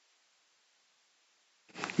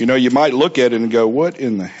You know, you might look at it and go, what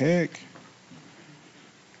in the heck?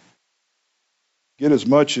 Get as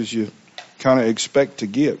much as you kind of expect to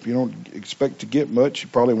get. If you don't expect to get much,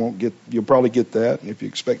 you'll probably get that. And if you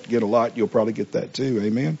expect to get a lot, you'll probably get that too.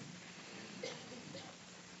 Amen.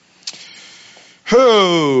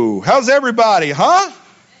 How's everybody, huh?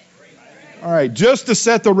 All right, just to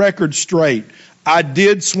set the record straight, I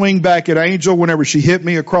did swing back at Angel whenever she hit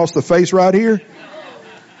me across the face right here.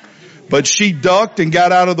 But she ducked and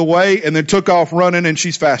got out of the way and then took off running, and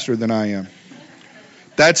she's faster than I am.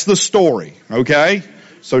 That's the story, okay?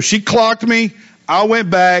 So she clocked me. I went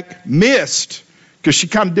back, missed, because she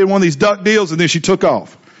kind of did one of these duck deals, and then she took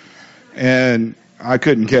off. And I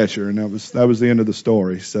couldn't catch her, and that was the end of the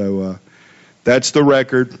story. So that's the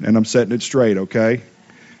record, and I'm setting it straight, okay?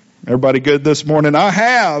 Everybody good this morning?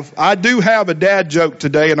 I do have a dad joke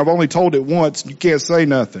today, and I've only told it once, and you can't say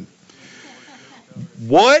nothing.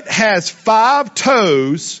 What has 5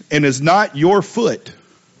 toes and is not your foot?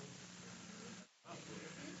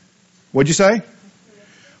 What'd you say?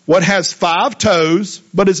 What has 5 toes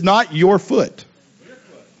but is not your foot?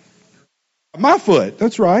 My foot.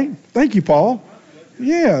 That's right. Thank you, Paul.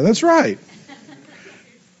 Yeah, that's right.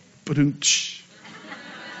 Ba-doom-tsh.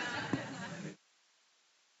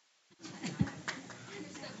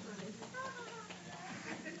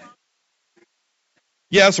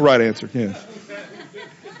 Yeah, that's the right answer. Yeah.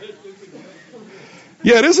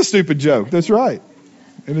 Yeah, it is a stupid joke. That's right.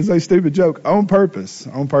 It is a stupid joke on purpose.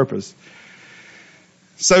 On purpose.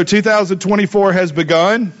 So 2024 has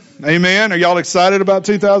begun. Amen. Are y'all excited about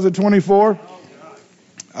 2024?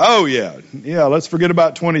 Oh yeah. Yeah, let's forget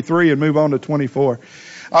about 23 and move on to 24.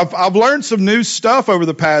 I've learned some new stuff over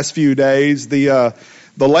the past few days. The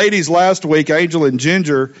ladies last week, Angel and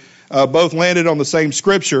Ginger, both landed on the same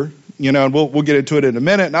scripture. You know, and we'll get into it in a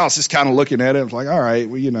minute. And I was just kind of looking at it. I was like, all right,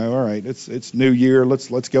 well, all right, it's New Year.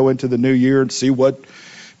 Let's go into the New Year and see what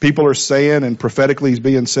people are saying and prophetically is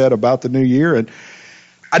being said about the New Year. And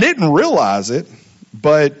I didn't realize it,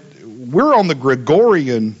 but we're on the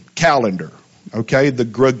Gregorian calendar. Okay, the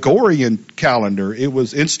Gregorian calendar. It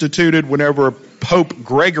was instituted whenever Pope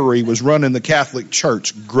Gregory was running the Catholic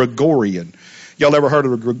Church. Gregorian. Y'all ever heard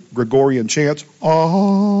of a Gregorian chants?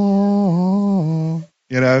 Oh,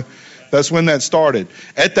 you know. That's when that started.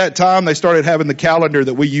 At that time, they started having the calendar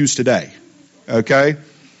that we use today. Okay?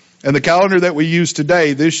 And the calendar that we use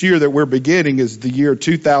today, this year that we're beginning, is the year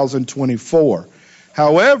 2024.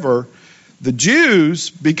 However, the Jews,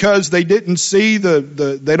 because they didn't see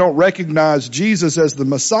they don't recognize Jesus as the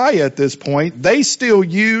Messiah at this point, they still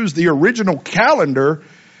use the original calendar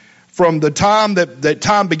from the time that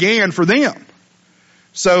time began for them.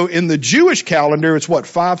 So in the Jewish calendar, it's what,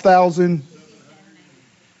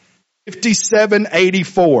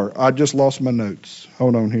 5784. I just lost my notes.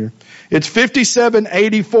 Hold on here. It's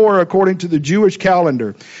 5784 according to the Jewish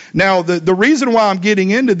calendar. Now, the reason why I'm getting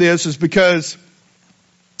into this is because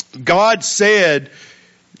God said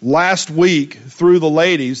last week through the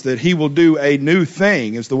ladies that he will do a new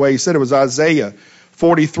thing, is the way he said it. Was Isaiah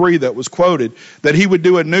 43 that was quoted, that he would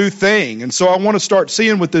do a new thing. And so I want to start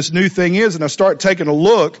seeing what this new thing is, and I start taking a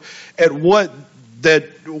look at what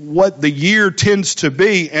the year tends to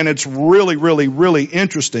be, and it's really, really, really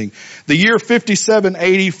interesting. The year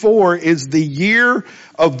 5784 is the year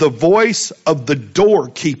of the voice of the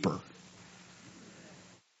doorkeeper.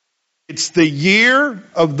 It's the year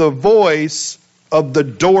of the voice of the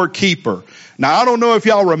doorkeeper. Now, I don't know if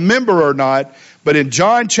y'all remember or not, but in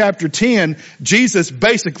John chapter 10, Jesus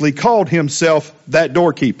basically called himself that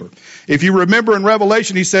doorkeeper. If you remember in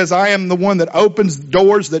Revelation, he says, I am the one that opens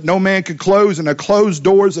doors that no man can close, and I close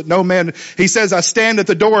doors that no man. He says, I stand at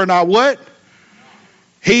the door and I what?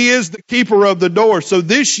 He is the keeper of the door. So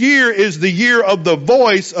this year is the year of the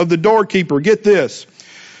voice of the doorkeeper. Get this.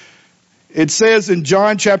 It says in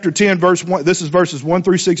John chapter 10, verse 1, this is verses 1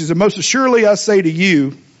 through 6. It says, most assuredly I say to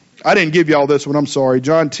you, I didn't give you all this one, I'm sorry.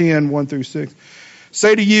 John 10, 1 through 6.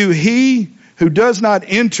 Say to you, he who does not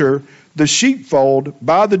enter the sheepfold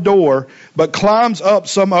by the door, but climbs up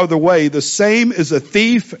some other way, the same is a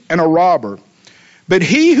thief and a robber. But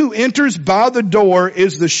he who enters by the door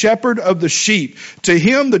is the shepherd of the sheep. To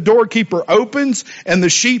him the doorkeeper opens, and the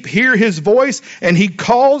sheep hear his voice, and he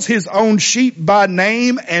calls his own sheep by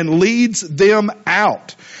name and leads them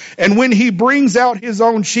out. And when he brings out his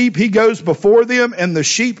own sheep, he goes before them, and the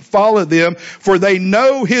sheep follow them, for they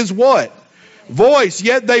know his what? Voice.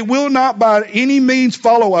 Yet they will not by any means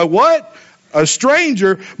follow a what? A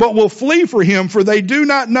stranger, but will flee for him, for they do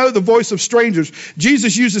not know the voice of strangers.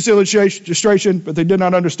 Jesus used this illustration, but they did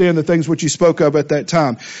not understand the things which he spoke of at that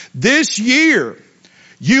time. This year,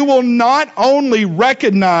 you will not only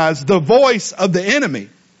recognize the voice of the enemy,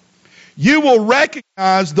 you will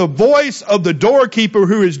recognize the voice of the doorkeeper,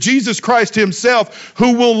 who is Jesus Christ himself,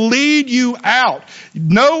 who will lead you out.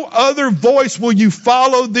 No other voice will you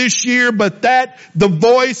follow this year but that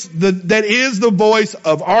is the voice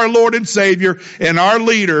of our Lord and Savior and our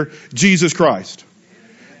leader, Jesus Christ.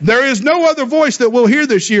 There is no other voice that we'll hear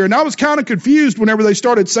this year. And I was kind of confused whenever they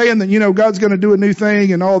started saying that, God's going to do a new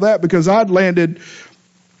thing and all that, because I'd kind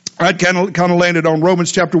of landed on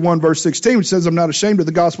Romans chapter 1 verse 16, which says, I'm not ashamed of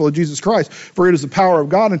the gospel of Jesus Christ, for it is the power of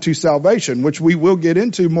God unto salvation, which we will get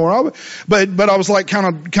into more of. But I was like kind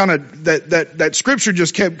of that scripture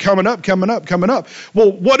just kept coming up.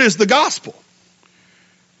 Well, what is the gospel?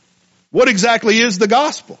 What exactly is the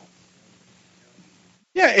gospel?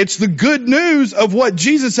 Yeah, it's the good news of what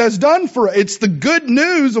Jesus has done for us. It's the good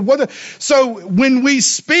news of so when we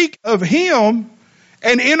speak of him,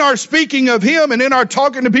 and in our speaking of him and in our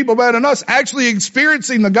talking to people about us actually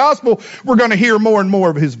experiencing the gospel, we're going to hear more and more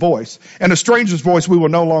of his voice. And a stranger's voice we will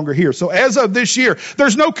no longer hear. So as of this year,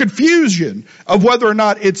 there's no confusion of whether or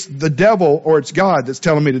not it's the devil or it's God that's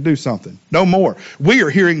telling me to do something. No more. We are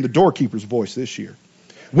hearing the doorkeeper's voice this year.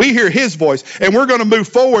 We hear his voice, and we're going to move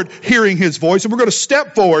forward hearing his voice, and we're going to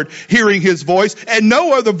step forward hearing his voice, and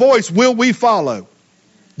no other voice will we follow.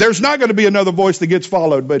 There's not going to be another voice that gets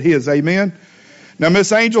followed but his. Amen? Now,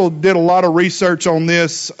 Miss Angel did a lot of research on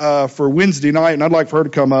this for Wednesday night, and I'd like for her to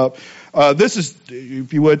come up. This is,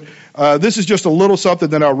 if you would, this is just a little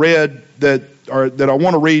something that I read that I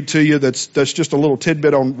want to read to you. That's just a little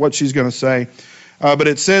tidbit on what she's going to say. But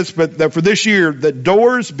it says, that for this year, that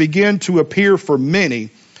doors begin to appear for many,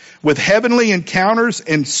 with heavenly encounters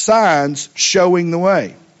and signs showing the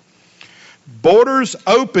way. Borders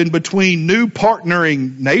open between new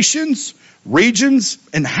partnering nations, regions,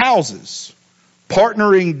 and houses.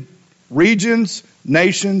 Partnering regions,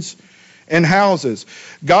 nations, and houses.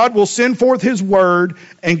 God will send forth his word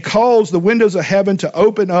and cause the windows of heaven to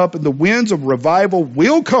open up, and the winds of revival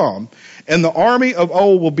will come, and the army of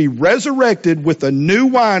old will be resurrected with a new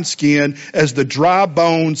wineskin as the dry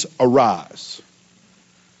bones arise.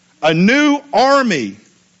 A new army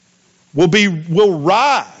will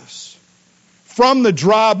rise from the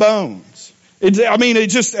dry bones. It's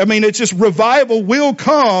just revival will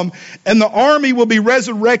come, and the army will be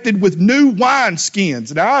resurrected with new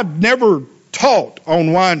wineskins. Now, I've never taught on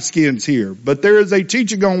wineskins here, but there is a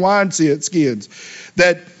teaching on wineskins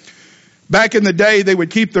that back in the day they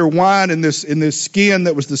would keep their wine in this skin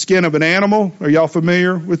that was the skin of an animal. Are y'all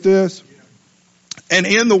familiar with this? And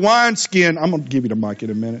in the wineskin, I'm going to give you the mic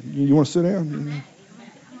in a minute. You want to sit down?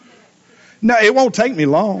 No, it won't take me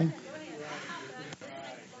long.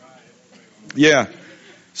 Yeah.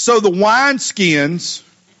 So the wineskins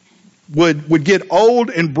would get old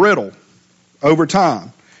and brittle over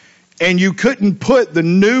time. And you couldn't put the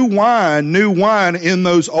new wine in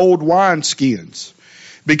those old wineskins.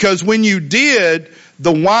 Because when you did,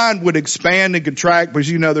 the wine would expand and contract, because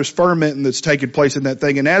there's fermenting that's taking place in that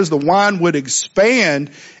thing. And as the wine would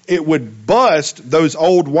expand, it would bust those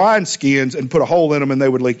old wineskins and put a hole in them, and they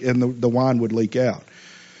would leak, and the wine would leak out.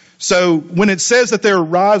 So when it says that they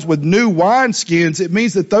arise with new wineskins, it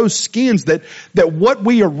means that those skins, that what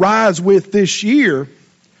we arise with this year,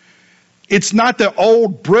 it's not the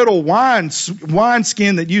old brittle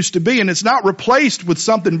wineskin that used to be, and it's not replaced with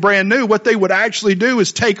something brand new. What they would actually do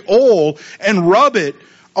is take oil and rub it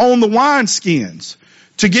on the wineskins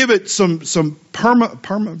to give it some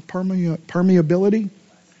permeability,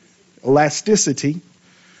 elasticity,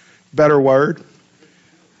 better word.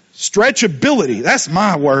 Stretchability. That's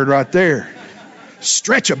my word right there.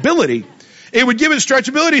 Stretchability. It would give it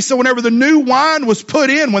stretchability, so whenever the new wine was put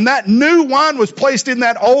in, when that new wine was placed in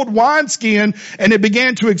that old wineskin and it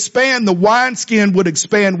began to expand, the wineskin would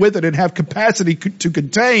expand with it and have capacity to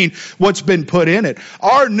contain what's been put in it.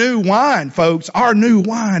 Our new wine, folks, our new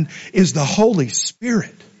wine is the Holy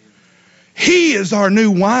Spirit. He is our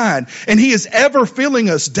new wine, and he is ever filling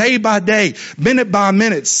us day by day, minute by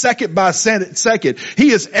minute, second by second.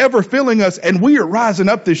 He is ever filling us, and we are rising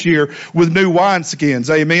up this year with new wineskins,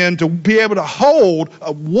 amen, to be able to hold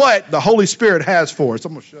what the Holy Spirit has for us.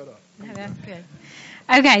 I'm going to shut up. No, that's good.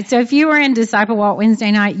 Okay, so if you were in Disciple Walk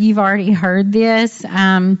Wednesday night, you've already heard this.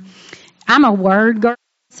 I'm a word girl.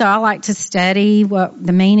 So I like to study what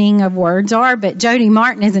the meaning of words are, but Jody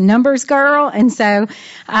Martin is a numbers girl, and so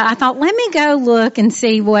I thought, let me go look and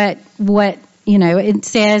see what it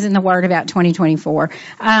says in the Word about 2024, or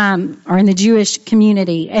in the Jewish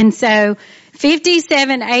community. And so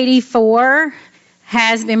 5784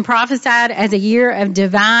 has been prophesied as a year of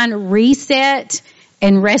divine reset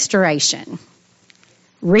and restoration.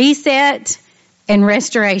 Reset and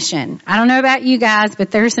restoration. I don't know about you guys,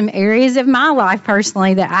 but there's some areas of my life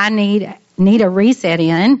personally that I need a reset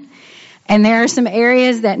in. And there are some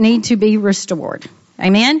areas that need to be restored.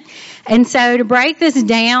 Amen? And so to break this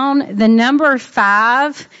down, the number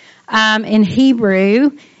 5 in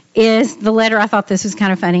Hebrew is the letter, I thought this was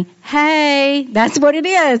kind of funny, hey. That's what it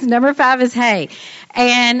is. Number 5 is hey.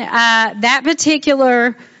 And that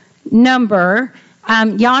particular number,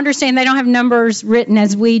 y'all understand they don't have numbers written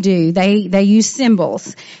as we do. They use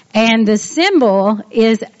symbols. And the symbol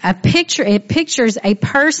is a picture. It pictures a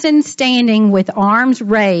person standing with arms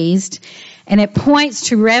raised, and it points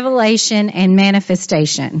to revelation and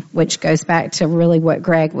manifestation, which goes back to really what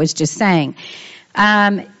Greg was just saying.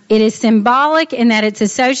 It is symbolic in that it's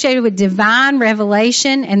associated with divine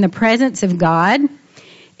revelation and the presence of God.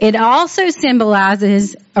 It also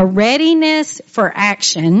symbolizes a readiness for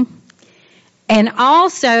action, and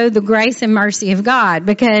also the grace and mercy of God,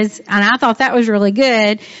 and I thought that was really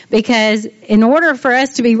good, because in order for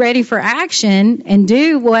us to be ready for action and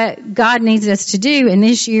do what God needs us to do in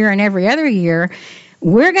this year and every other year,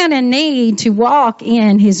 we're going to need to walk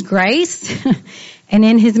in His grace and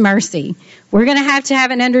in His mercy. We're going to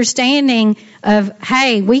have an understanding of,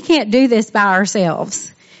 hey, we can't do this by ourselves.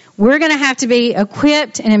 We're going to have to be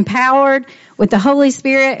equipped and empowered with the Holy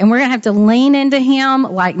Spirit, and we're going to have to lean into Him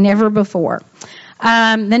like never before.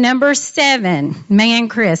 The number 7, man,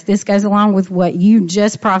 Chris, this goes along with what you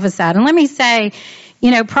just prophesied. And let me say,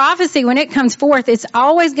 prophecy, when it comes forth, it's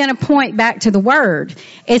always going to point back to the Word.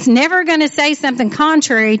 It's never going to say something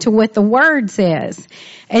contrary to what the Word says.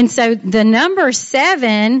 And so the number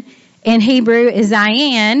 7 in Hebrew is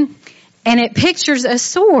Ayin, and it pictures a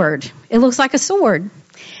sword. It looks like a sword.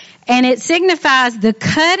 And it signifies the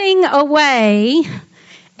cutting away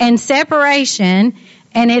and separation,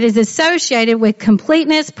 and it is associated with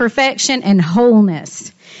completeness, perfection, and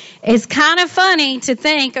wholeness. It's kind of funny to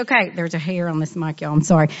think, okay, there's a hair on this mic, y'all, I'm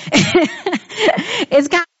sorry. It's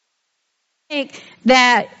kind of think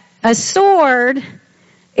that a sword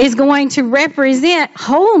is going to represent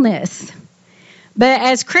wholeness. But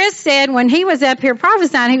as Chris said, when he was up here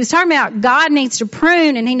prophesying, he was talking about God needs to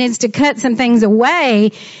prune and He needs to cut some things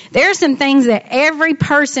away. There are some things that every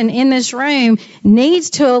person in this room needs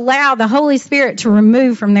to allow the Holy Spirit to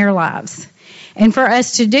remove from their lives. And for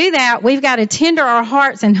us to do that, we've got to tender our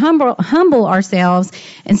hearts and humble ourselves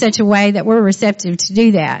in such a way that we're receptive to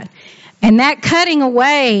do that. And that cutting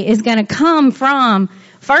away is going to come from,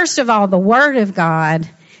 first of all, the Word of God,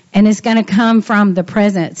 and it's going to come from the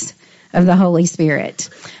presence of the Holy Spirit.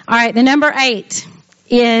 All right, the number 8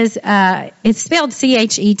 is, it's spelled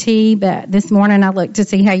C-H-E-T, but this morning I looked to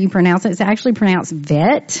see how you pronounce it. It's actually pronounced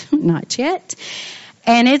vet, not chet.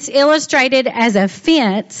 And it's illustrated as a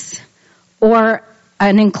fence or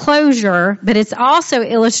an enclosure, but it's also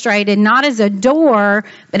illustrated not as a door,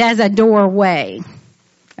 but as a doorway.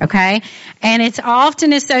 Okay? And it's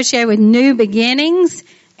often associated with new beginnings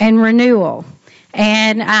and renewal.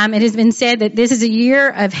 And it has been said that this is a year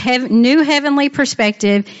of new heavenly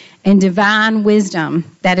perspective and divine wisdom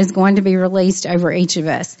that is going to be released over each of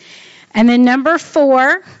us. And then number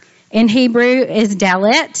 4 in Hebrew is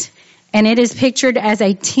dalet, and it is pictured as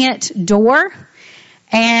a tent door.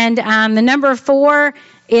 And the number 4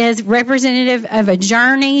 is representative of a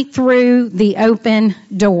journey through the open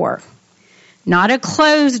door, not a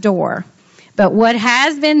closed door. But what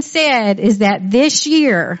has been said is that this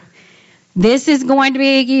year, this is going to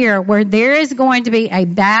be a year where there is going to be a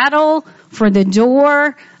battle for the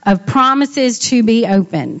door of promises to be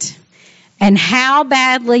opened. And how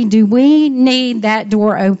badly do we need that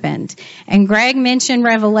door opened? And Greg mentioned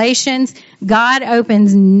Revelations. God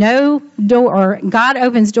opens God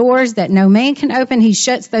opens doors that no man can open. He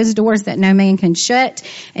shuts those doors that no man can shut.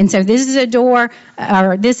 And so this is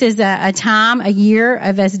a time, a year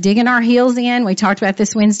of us digging our heels in. We talked about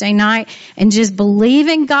this Wednesday night, and just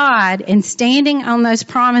believing God and standing on those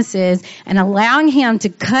promises and allowing Him to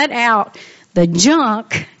cut out the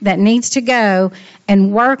junk that needs to go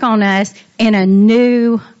and work on us in a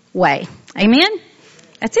new way. Amen?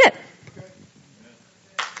 That's it.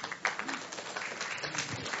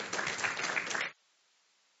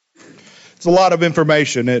 It's a lot of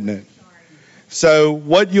information, isn't it? So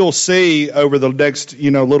what you'll see over the next,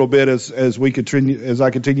 little bit as I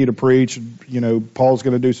continue to preach, Paul's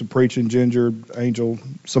going to do some preaching, Ginger, Angel,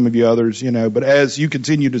 some of you others, but as you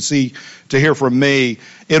continue to hear from me,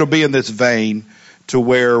 it'll be in this vein to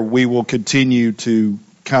where we will continue to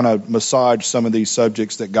kind of massage some of these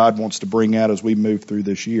subjects that God wants to bring out as we move through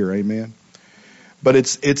this year. Amen. But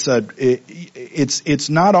it's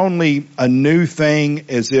not only a new thing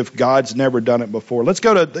as if God's never done it before. Let's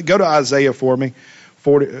go to Isaiah for me,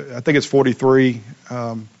 40, I think it's 43.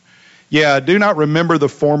 Do not remember the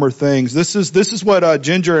former things. This is what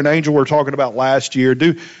Ginger and Angel were talking about last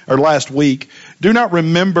week. Do not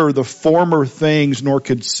remember the former things, nor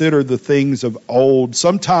consider the things of old.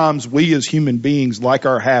 Sometimes we as human beings like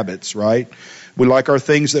our habits, right? We like our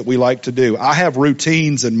things that we like to do. I have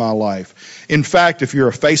routines in my life. In fact, if you're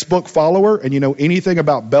a Facebook follower and you know anything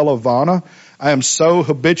about Bellavana, I am so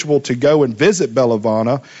habitual to go and visit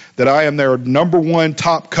Bellavana that I am their number one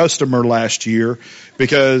top customer last year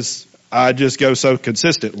because I just go so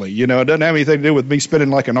consistently. You know, it doesn't have anything to do with me spending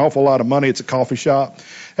like an awful lot of money. It's a coffee shop. It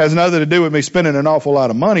has nothing to do with me spending an awful lot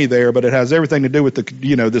of money there, but it has everything to do with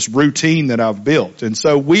this routine that I've built. And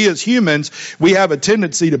so we as humans, we have a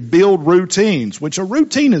tendency to build routines, which a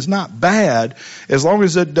routine is not bad as long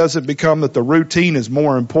as it doesn't become that the routine is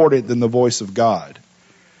more important than the voice of God.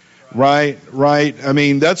 Right. I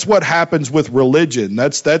mean, that's what happens with religion.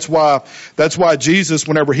 That's why Jesus,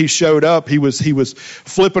 whenever he showed up, he was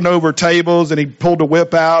flipping over tables and he pulled a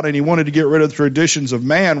whip out and he wanted to get rid of the traditions of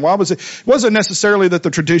man. Why was it? It wasn't necessarily that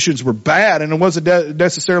the traditions were bad, and it wasn't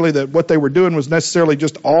necessarily that what they were doing was necessarily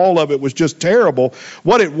just all of it was just terrible.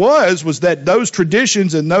 What it was that those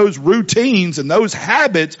traditions and those routines and those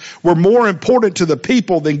habits were more important to the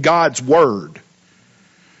people than God's word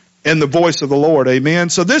and the voice of the Lord.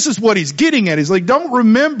 Amen. So this is what he's getting at. He's like, don't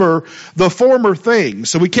remember the former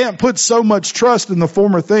things. So we can't put so much trust in the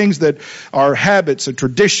former things that our habits and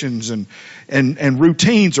traditions and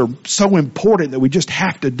routines are so important that we just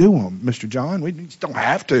have to do them, Mr. John. We just don't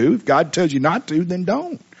have to. If God tells you not to, then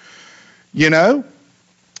don't. You know?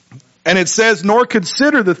 And it says, nor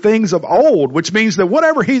consider the things of old, which means that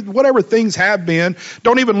whatever things have been,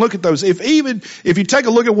 don't even look at those. If you take a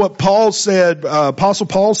look at what Paul said, Apostle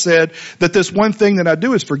Paul said, that this one thing that I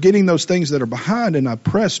do is forgetting those things that are behind and I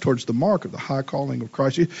press towards the mark of the high calling of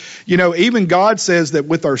Christ. You know, even God says that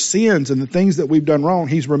with our sins and the things that we've done wrong,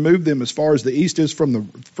 he's removed them as far as the east is from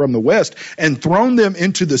the west and thrown them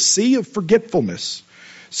into the sea of forgetfulness.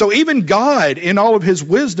 So even God, in all of his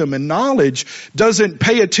wisdom and knowledge, doesn't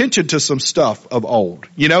pay attention to some stuff of old.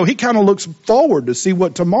 You know, he kind of looks forward to see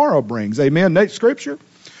what tomorrow brings. Amen. Next scripture.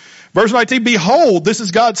 Verse 19, behold, this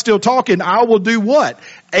is God still talking. I will do what?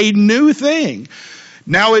 A new thing.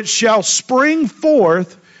 Now it shall spring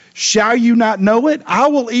forth. Shall you not know it? I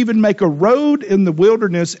will even make a road in the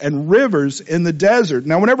wilderness and rivers in the desert.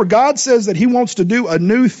 Now, whenever God says that he wants to do a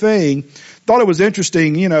new thing, thought it was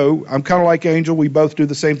interesting. You know, I'm kind of like Angel. We both do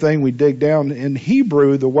the same thing. We dig down in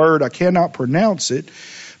Hebrew, the word, I cannot pronounce it,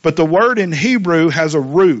 but the word in Hebrew has a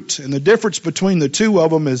root, and the difference between the two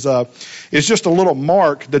of them is just a little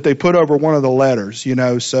mark that they put over one of the letters, you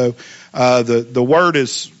know. So, the word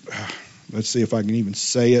is, let's see if I can even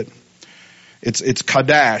say it. It's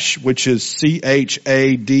Kadash, which is Chadash,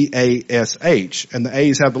 and the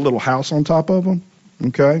A's have the little house on top of them.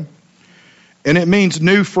 Okay. And it means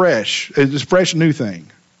new, fresh. It's a fresh, new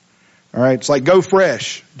thing. All right. It's like go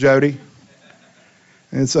fresh, Jody.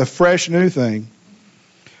 It's a fresh, new thing.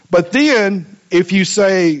 But then if you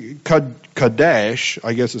say Kadash,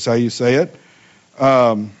 I guess is how you say it,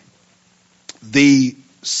 the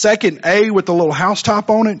second A with the little house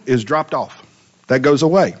top on it is dropped off. That goes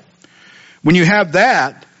away. When you have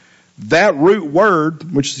that root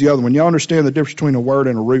word, which is the other one, you understand the difference between a word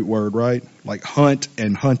and a root word, right? Like hunt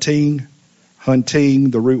and hunting.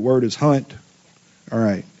 Hunting, the root word is hunt. All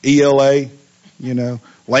right. ELA, you know,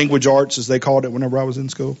 language arts as they called it whenever I was in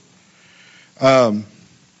school. The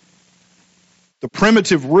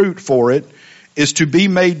primitive root for it is to be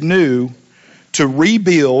made new, to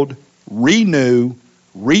rebuild, renew,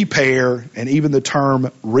 repair, and even the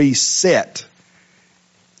term reset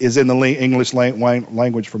is in the English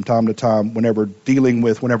language from time to time whenever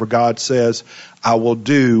God says, I will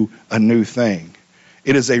do a new thing.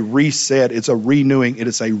 It is a reset. It's a renewing. It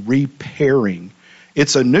is a repairing.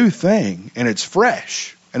 It's a new thing, and it's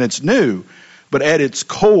fresh, and it's new. But at its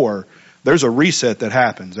core, there's a reset that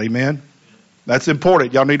happens. Amen? That's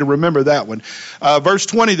important. Y'all need to remember that one. Verse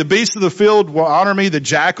 20, the beasts of the field will honor me, the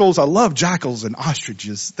jackals. I love jackals and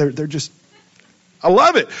ostriches. They're just... I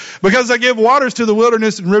love it because I give waters to the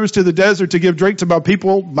wilderness and rivers to the desert to give drink to my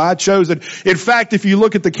people, my chosen. In fact, if you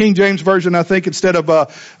look at the King James Version, I think instead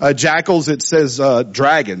of jackals, it says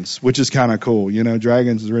dragons, which is kind of cool. You know,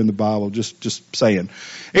 dragons are in the Bible, just saying.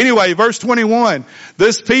 Anyway, verse 21,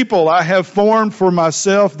 this people I have formed for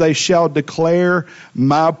myself, they shall declare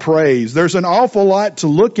my praise. There's an awful lot to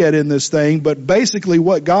look at in this thing, but basically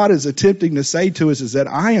what God is attempting to say to us is that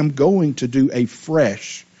I am going to do a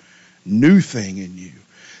fresh, new thing in you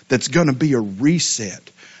that's going to be a reset,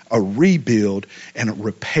 a rebuild, and a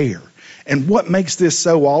repair. And what makes this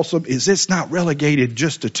so awesome is it's not relegated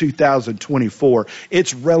just to 2024.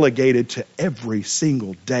 It's relegated to every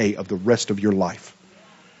single day of the rest of your life.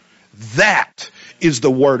 That is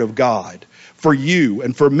the Word of God for you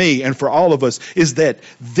and for me and for all of us, is that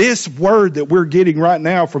this word that we're getting right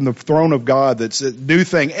now from the throne of God, that's a new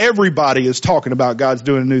thing. Everybody is talking about God's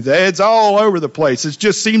doing a new thing. It's all over the place. It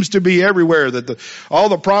just seems to be everywhere that all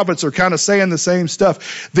the prophets are kind of saying the same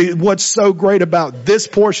stuff. What's so great about this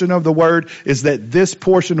portion of the word is that this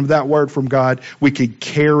portion of that word from God, we can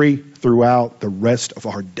carry throughout the rest of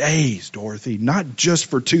our days, Dorothy, not just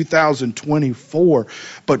for 2024,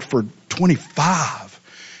 but for 25.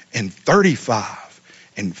 And 35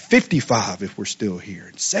 and 55 if we're still here,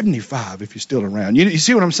 and 75 if you're still around. You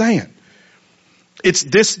see what I'm saying? It's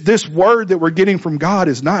this word that we're getting from God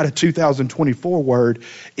is not a 2024 word.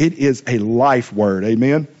 It is a life word.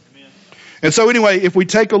 Amen? And so anyway, if we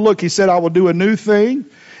take a look, he said, I will do a new thing.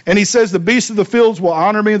 And he says, the beasts of the fields will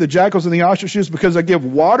honor me, the jackals and the ostriches, because I give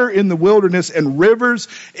water in the wilderness and rivers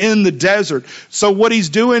in the desert. So what he's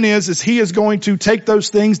doing is he is going to take those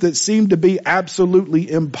things that seem to be absolutely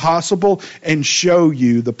impossible and show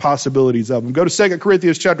you the possibilities of them. Go to 2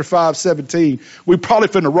 Corinthians chapter 5:17. We probably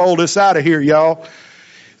finna roll this out of here, y'all.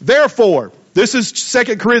 Therefore, this is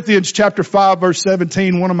 2 Corinthians chapter 5 verse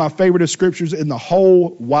 17, one of my favorite scriptures in the whole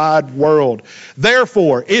wide world.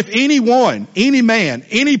 Therefore, if anyone, any man,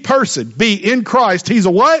 any person be in Christ, he's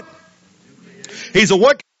a what? He's a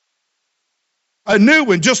what? A new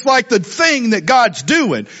one, just like the thing that God's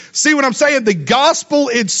doing. See what I'm saying? The gospel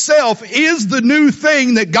itself is the new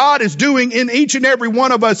thing that God is doing in each and every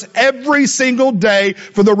one of us every single day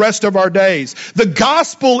for the rest of our days. The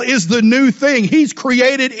gospel is the new thing. He's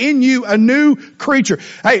created in you a new creature.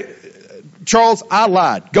 Hey, Charles, I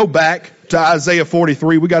lied. Go back to Isaiah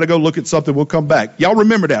 43. We got to go look at something. We'll come back. Y'all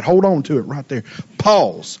remember that. Hold on to it right there.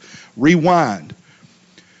 Pause. Rewind.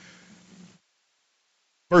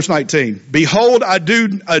 Verse 19, behold, I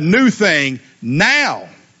do a new thing now.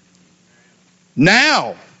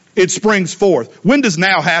 Now it springs forth. When does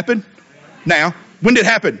now happen? Now. When did it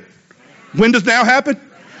happen? When does now happen?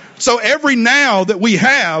 So every now that we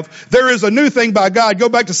have, there is a new thing by God. Go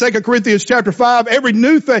back to 2 Corinthians chapter 5. Every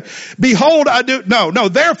new thing. Behold, I do. No.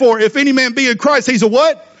 Therefore, if any man be in Christ, he's a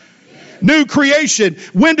what? New creation.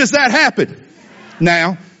 When does that happen?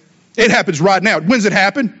 Now. It happens right now. When does it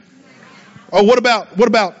happen? Oh, what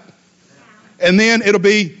about? And then it'll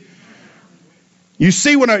be, you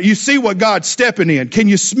see what God's stepping in. Can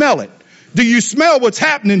you smell it? Do you smell what's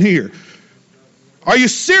happening here? Are you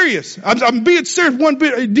serious? I'm being serious one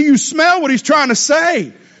bit. Do you smell what he's trying to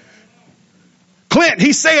say? Clint,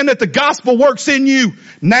 he's saying that the gospel works in you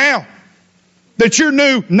now. That you're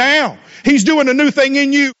new now. He's doing a new thing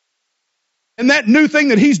in you. And that new thing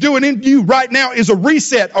that he's doing in you right now is a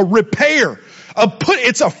reset, a repair.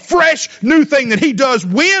 It's a fresh new thing that he does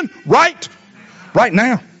when? Right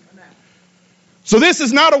now. So this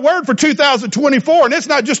is not a word for 2024, and it's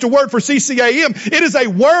not just a word for CCAM. It is a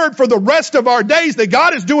word for the rest of our days that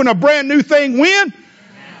God is doing a brand new thing when?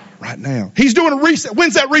 Right now. He's doing a reset.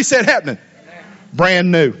 When's that reset happening? Brand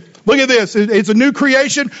new. Look at this. It's a new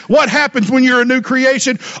creation. What happens when you're a new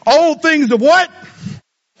creation? Old things of what?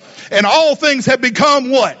 And all things have become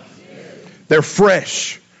what? They're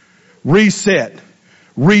fresh. Reset,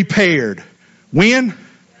 repaired. When?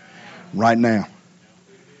 Right now.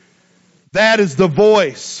 That is the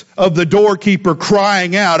voice of the doorkeeper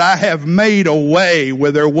crying out, I have made a way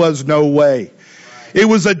where there was no way. It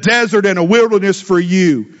was a desert and a wilderness for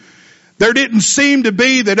you. There didn't seem to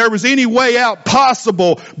be that there was any way out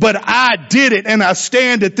possible, but I did it, and I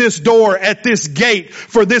stand at this door, at this gate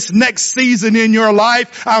for this next season in your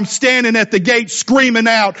life. I'm standing at the gate screaming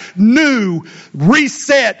out, new,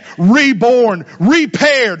 reset, reborn,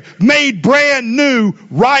 repaired, made brand new,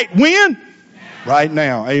 right when? Right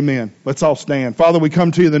now. Amen. Let's all stand. Father, we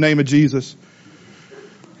come to you in the name of Jesus.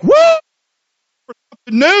 Woo!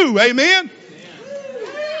 New. Amen.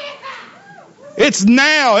 It's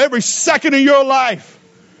now, every second of your life,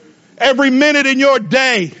 every minute in your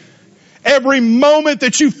day, every moment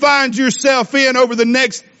that you find yourself in over the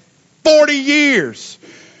next 40 years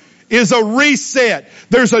is a reset.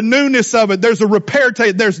 There's a newness of it. There's a repair.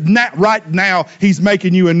 Right now, he's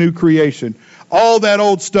making you a new creation. All that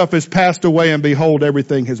old stuff has passed away, and behold,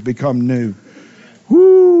 everything has become new.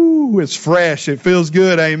 Woo, it's fresh. It feels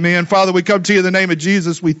good. Amen. Father, we come to you in the name of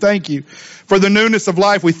Jesus. We thank you for the newness of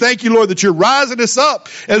life. We thank you, Lord, that you're rising us up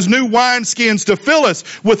as new wineskins to fill us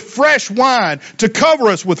with fresh wine, to cover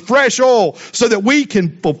us with fresh oil so that we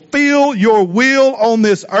can fulfill your will on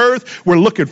this earth. We're looking